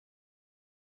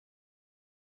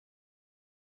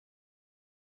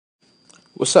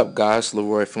What's up, guys?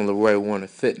 Leroy from Leroy Warner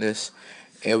Fitness,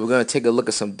 and we're going to take a look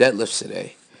at some deadlifts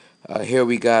today. Here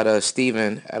we got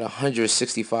Steven at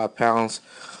 165 pounds,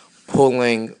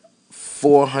 pulling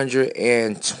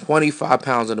 425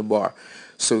 pounds on the bar.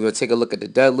 So we're going to take a look at the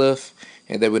deadlift,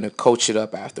 and then we're going to coach it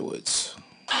up afterwards.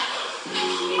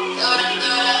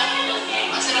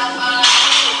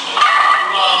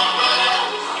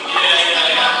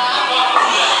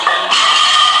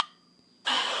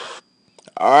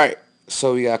 Alright,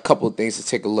 so we got a couple of things to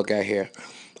take a look at here.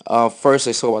 First,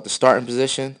 let's talk about the starting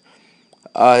position.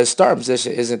 His starting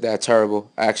position isn't that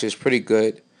terrible. Actually, it's pretty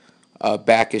good.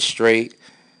 Back is straight,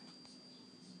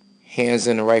 hands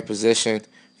in the right position,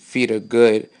 feet are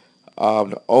good.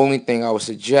 The only thing I would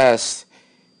suggest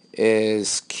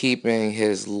is keeping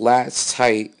his lats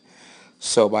tight.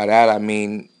 So by that I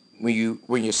mean when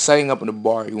you're setting up on the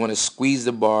bar, you want to squeeze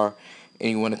the bar and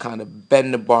you want to kind of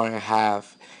bend the bar in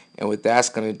half. And what that's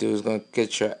going to do is going to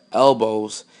get your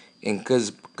elbows in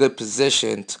good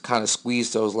position to kind of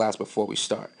squeeze those lats before we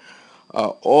start.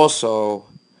 Also,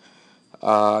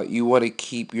 you want to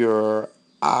keep your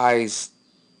eyes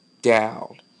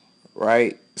down,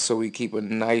 right? So we keep a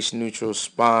nice neutral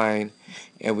spine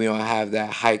and we don't have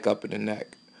that hike up in the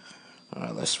neck. All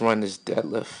right, let's run this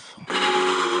deadlift.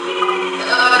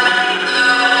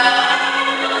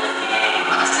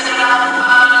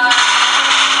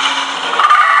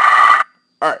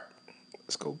 All right,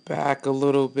 let's go back a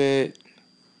little bit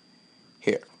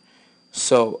here.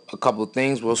 So a couple of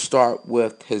things. We'll start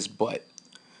with his butt.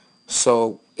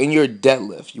 So in your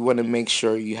deadlift, you want to make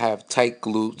sure you have tight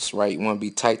glutes, right? You want to be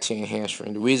tight to your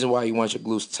hamstring. The reason why you want your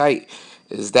glutes tight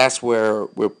is that's where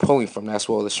we're pulling from. That's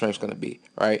where all the strength's going to be,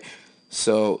 right?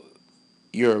 So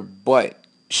your butt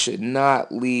should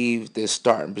not leave this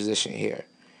starting position here.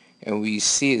 And we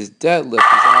see his deadlift, he's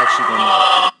actually going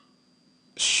to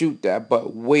shoot that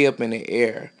butt way up in the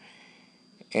air.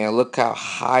 And look how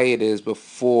high it is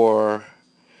before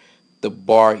the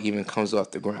bar even comes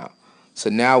off the ground. So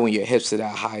now when your hips are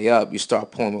that high up, you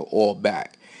start pulling it all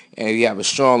back. And if you have a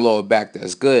strong lower back,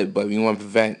 that's good, but we want to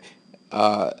prevent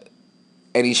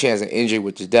any chance of injury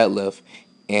with the deadlift.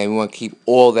 And we want to keep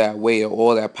all that weight or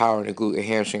all that power in the glute and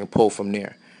hamstring and pull from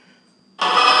there.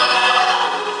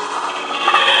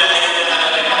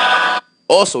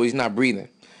 Also, he's not breathing.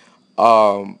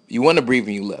 You want to breathe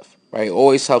when you lift, right? It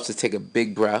always helps to take a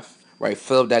big breath, right?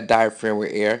 Fill up that diaphragm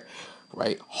with air,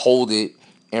 right? Hold it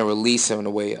and release it on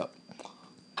the way up.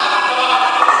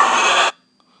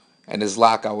 And his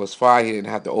lockout was fine. He didn't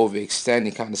have to overextend.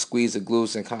 He kind of squeezed the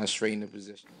glutes and kind of straightened the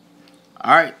position.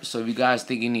 Alright, so if you guys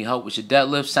think you need help with your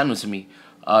deadlift, send them to me.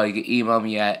 You can email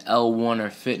me at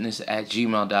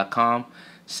lwarnerfitness@gmail.com.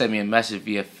 Send me a message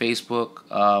via Facebook.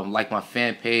 Like my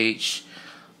fan page,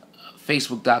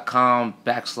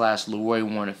 facebook.com/Leroy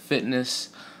Warner Fitness.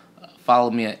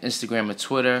 Follow me on Instagram and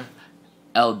Twitter,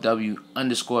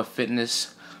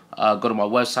 LW_fitness. Go to my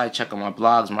website, check out my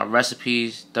blogs, my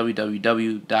recipes,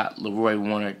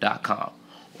 www.leroywarner.com.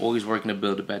 Always working to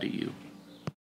build a better you.